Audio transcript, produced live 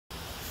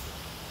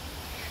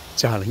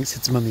Darlings,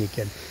 it's Mummy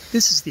again.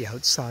 This is the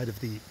outside of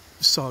the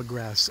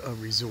Sawgrass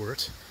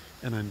resort,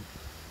 and I'm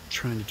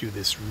trying to do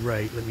this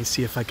right. Let me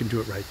see if I can do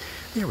it right.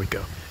 There we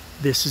go.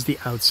 This is the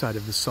outside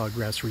of the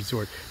Sawgrass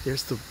resort.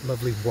 There's the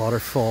lovely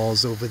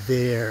waterfalls over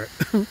there.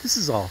 This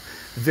is all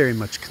very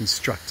much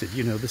constructed.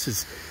 You know, this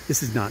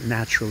is not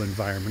natural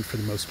environment for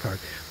the most part,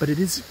 but it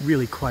is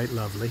really quite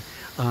lovely.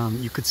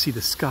 You could see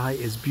the sky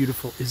is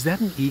beautiful. Is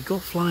that an eagle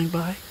flying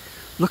by?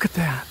 Look at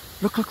that.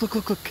 Look, look, look,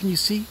 look, look. Can you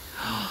see?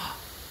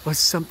 Was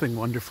something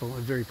wonderful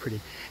and very pretty.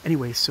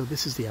 Anyway, so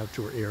this is the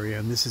outdoor area,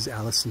 and this is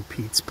Alice and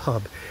Pete's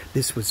pub.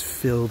 This was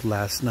filled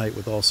last night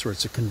with all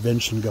sorts of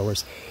convention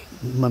goers.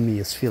 Mummy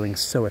is feeling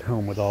so at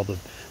home with all the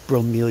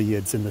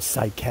bromeliads and the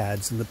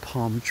cycads and the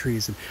palm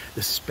trees and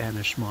the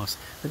Spanish moss.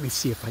 Let me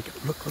see if I can,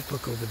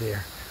 look over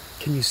there.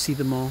 Can you see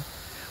them all?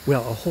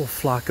 Well, a whole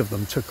flock of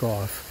them took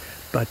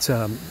off, but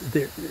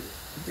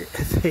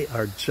they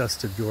are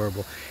just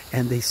adorable,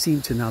 and they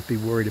seem to not be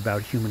worried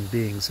about human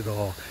beings at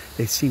all.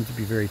 They seem to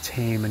be very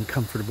tame and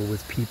comfortable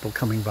with people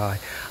coming by.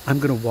 I'm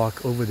going to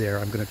walk over there.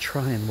 I'm going to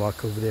try and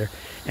walk over there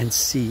and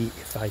see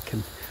if I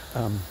can...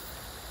 Oh,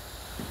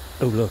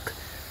 look.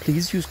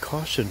 Please use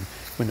caution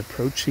when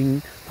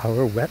approaching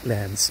our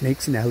wetlands.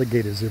 Snakes and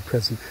alligators are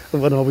present.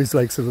 One always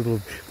likes a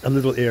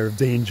little air of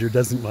danger,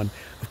 doesn't one?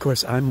 Of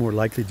course, I'm more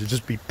likely to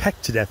just be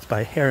pecked to death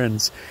by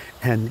herons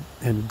and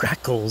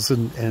grackles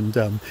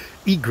and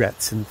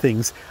egrets and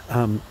things,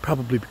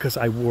 probably because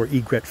I wore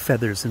egret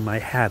feathers in my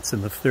hats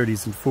in the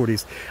 30s and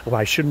 40s.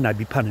 Why shouldn't I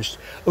be punished?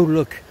 Oh,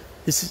 look,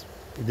 this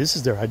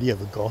is their idea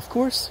of a golf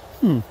course?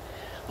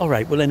 All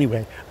right, well,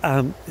 anyway,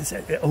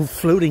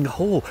 floating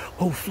hole.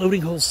 Oh,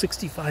 floating hole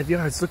 65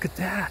 yards. Look at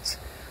that.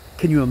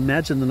 Can you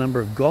imagine the number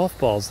of golf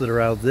balls that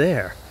are out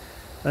there?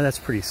 Oh, that's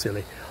pretty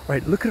silly. All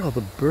right, look at all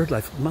the bird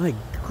life. My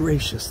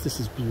gracious, this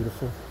is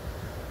beautiful.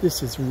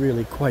 This is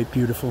really quite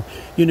beautiful.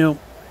 You know,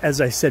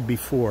 as I said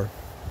before,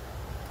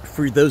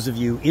 for those of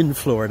you in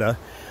Florida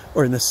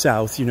or in the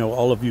South, you know,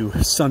 all of you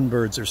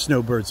sunbirds or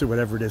snowbirds or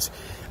whatever it is,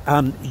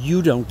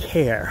 you don't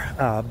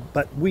care.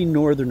 But we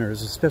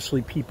Northerners,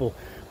 especially people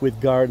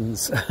with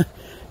gardens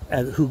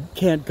who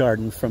can't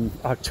garden from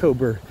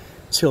October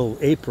till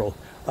April,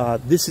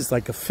 this is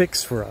like a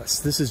fix for us.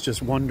 This is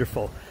just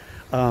wonderful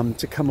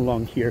to come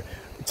along here.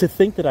 To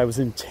think that I was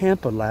in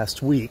Tampa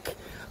last week,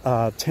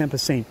 Tampa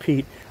St.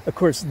 Pete, of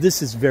course,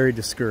 this is very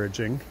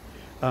discouraging.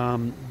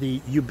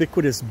 The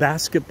ubiquitous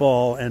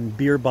basketball and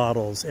beer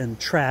bottles and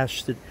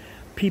trash that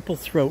people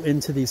throw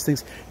into these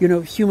things. You know,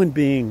 human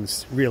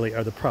beings really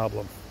are the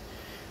problem.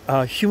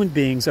 Human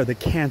beings are the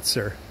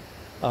cancer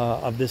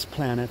of this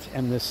planet,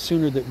 and the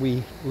sooner that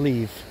we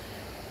leave,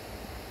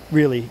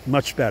 really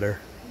much better.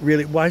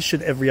 Really, why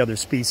should every other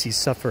species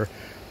suffer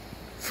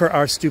for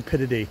our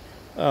stupidity?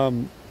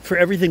 For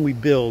everything we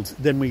build,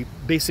 then we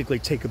basically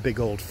take a big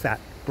old fat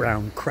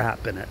brown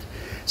crap in it.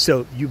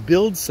 So you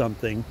build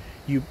something,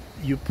 you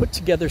put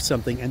together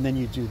something, and then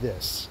you do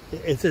this.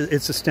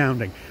 It's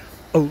astounding.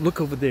 Oh,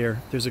 look over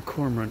there. There's a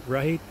cormorant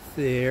right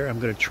there. I'm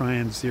going to try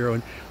and zero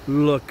in.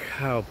 Look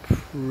how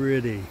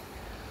pretty.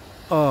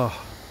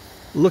 Oh,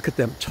 look at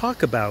them.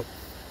 Talk about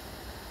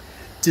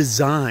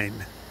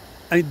design.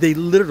 I mean, they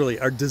literally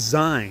are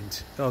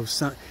designed. Oh,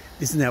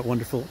 isn't that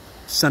wonderful?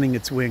 Sunning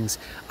its wings.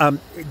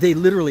 They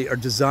literally are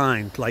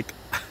designed like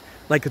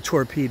a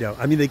torpedo.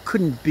 I mean, they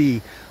couldn't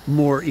be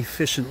more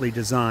efficiently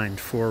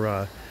designed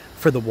for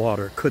the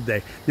water, could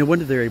they? No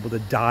wonder they're able to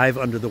dive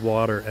under the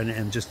water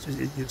and just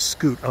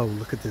scoot. Oh,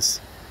 look at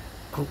this.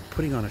 Oh,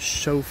 putting on a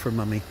show for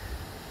Mummy.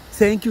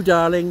 Thank you,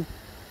 darling.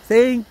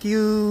 Thank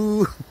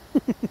you.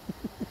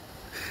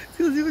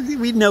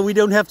 We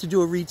don't have to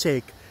do a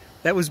retake.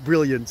 That was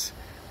brilliant.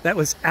 That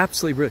was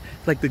absolutely brilliant.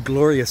 Like the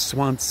Gloria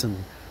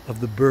Swanson of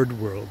the bird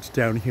world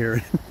down here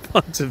in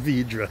Ponte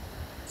Vedra.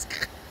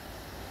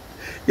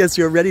 Yes,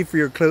 you're ready for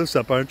your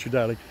close-up, aren't you,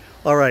 darling?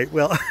 All right,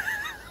 well,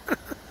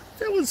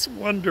 that was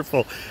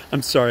wonderful.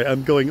 I'm sorry,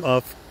 I'm going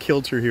off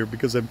kilter here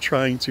because I'm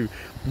trying to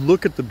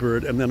look at the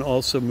bird and then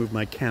also move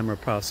my camera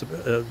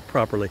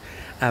properly.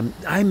 I'm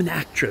an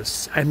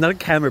actress. I'm not a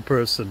camera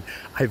person.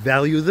 I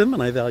value them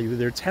and I value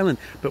their talent,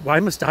 but why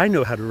must I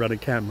know how to run a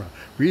camera?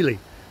 Really?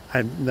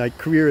 My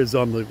career is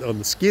on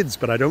the skids,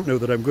 but I don't know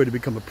that I'm going to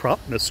become a prop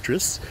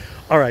mistress.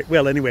 All right,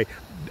 well, anyway,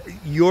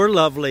 you're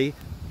lovely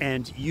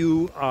and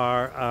you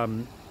are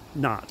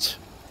not,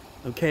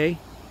 okay?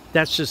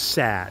 That's just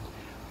sad.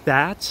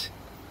 That's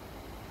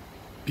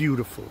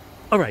beautiful.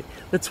 All right,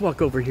 let's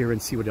walk over here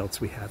and see what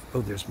else we have. Oh,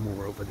 there's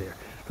more over there.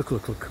 Look,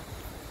 look, look.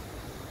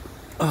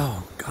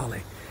 Oh,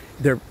 golly.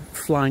 They're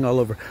flying all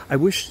over. I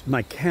wish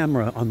my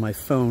camera on my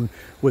phone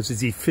was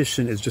as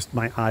efficient as just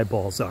my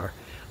eyeballs are.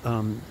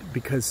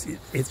 Because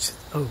it's,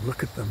 oh,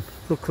 look at them.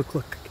 Look, look,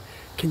 look.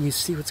 Can you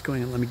see what's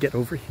going on? Let me get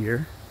over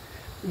here.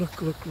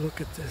 Look, look,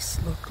 look at this.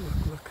 Look,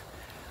 look, look.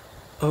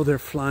 Oh, they're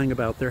flying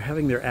about. They're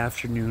having their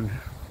afternoon,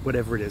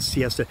 whatever it is,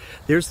 siesta.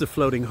 There's the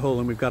floating hole,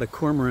 and we've got a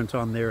cormorant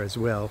on there as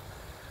well.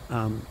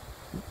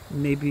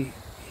 Maybe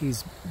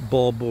he's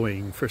ball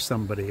boying for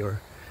somebody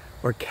or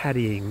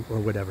caddying or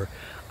whatever.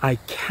 I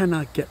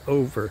cannot get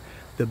over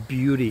the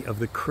beauty of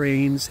the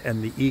cranes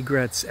and the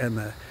egrets and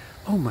the,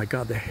 oh my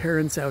God, the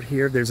herons out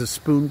here. There's a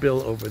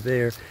spoonbill over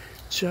there.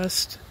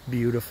 Just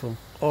beautiful.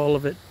 All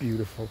of it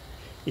beautiful.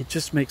 It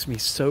just makes me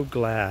so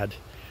glad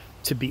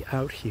to be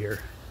out here.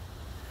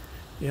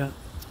 Yeah.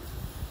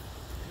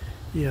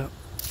 Yeah.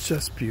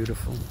 Just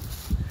beautiful.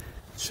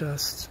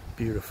 Just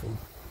beautiful.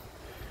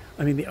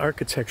 I mean, the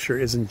architecture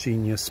isn't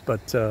genius,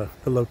 but the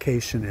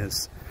location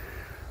is.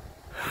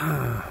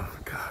 Oh,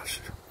 gosh.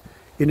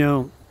 You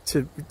know,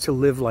 to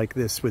live like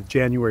this with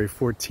January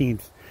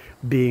 14th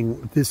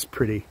being this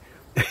pretty,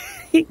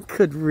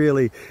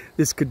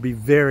 this could be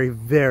very,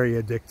 very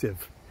addictive.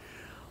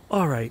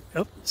 All right.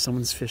 Oh,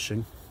 someone's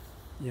fishing.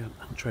 Yeah,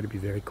 I'll try to be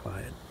very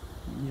quiet.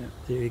 Yeah,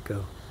 there you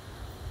go.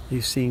 Are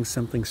you seeing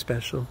something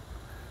special?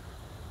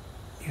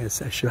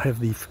 Yes, I should have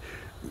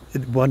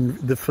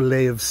the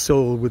fillet of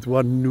sole with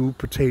one new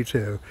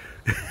potato.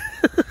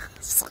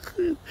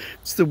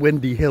 It's the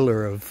Wendy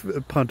Hiller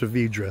of Ponte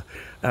Vedra,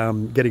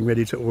 getting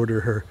ready to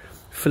order her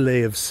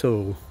fillet of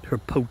sole, her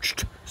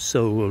poached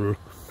sole.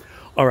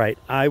 All right,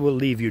 I will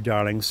leave you,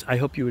 darlings. I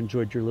hope you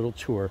enjoyed your little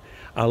tour.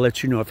 I'll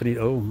let you know if any.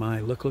 Oh my!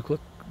 Look! Look!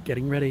 Look!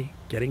 Getting ready!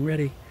 Getting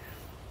ready!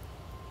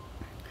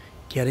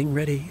 Getting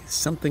ready!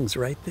 Something's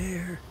right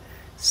there.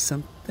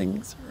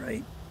 Something's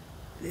right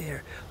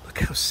there. Look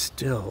how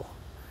still,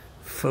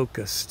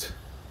 focused.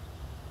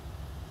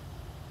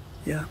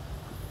 Yeah,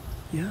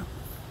 yeah.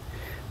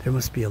 There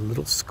must be a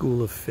little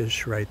school of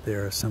fish right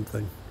there or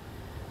something.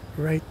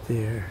 Right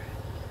there.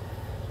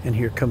 And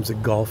here comes a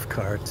golf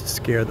cart to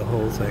scare the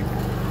whole thing.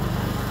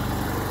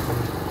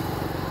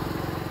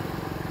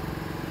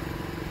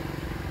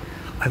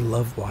 I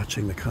love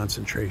watching the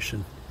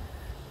concentration.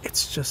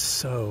 It's just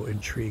so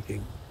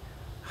intriguing.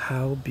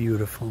 How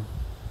beautiful.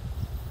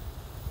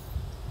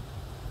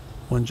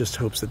 One just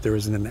hopes that there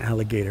isn't an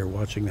alligator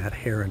watching that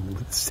heron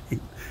with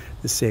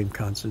the same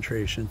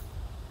concentration.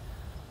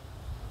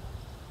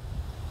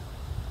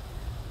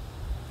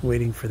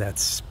 Waiting for that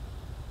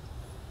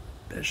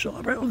special.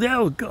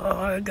 Oh,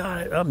 God, I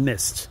got it. I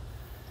missed.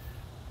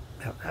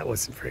 That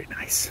wasn't very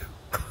nice.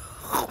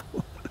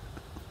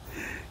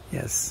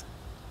 Yes.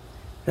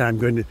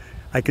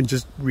 I can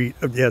just read.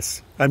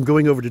 Yes, I'm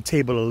going over to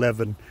table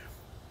 11.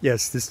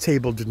 Yes, this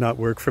table did not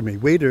work for me.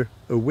 Waiter,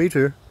 oh,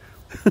 waiter.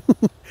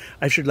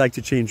 I should like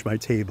to change my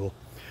table.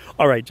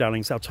 All right,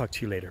 darlings, I'll talk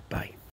to you later. Bye.